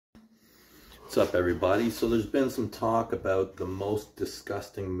What's up, everybody? So there's been some talk about the most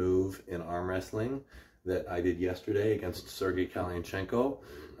disgusting move in arm wrestling that I did yesterday against Sergey Kalyanchenko,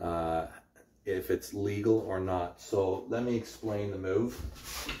 if it's legal or not. So let me explain the move.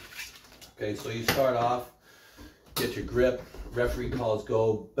 Okay, so you start off, get your grip, referee calls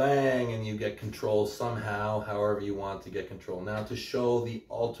go, bang, and you get control somehow, however you want to get control. Now, to show the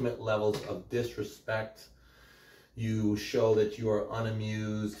ultimate levels of disrespect, you show that you are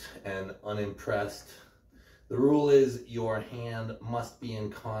unamused and unimpressed. The rule is your hand must be in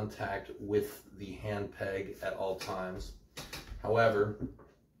contact with the hand peg at all times. However,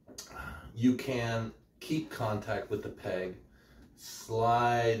 you can keep contact with the peg,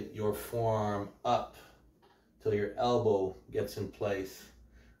 slide your forearm up till your elbow gets in place,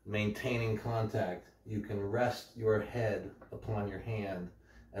 maintaining contact. You can rest your head upon your hand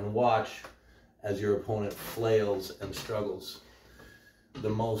and watch as your opponent flails and struggles. The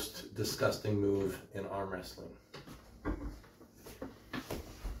most disgusting move in arm wrestling.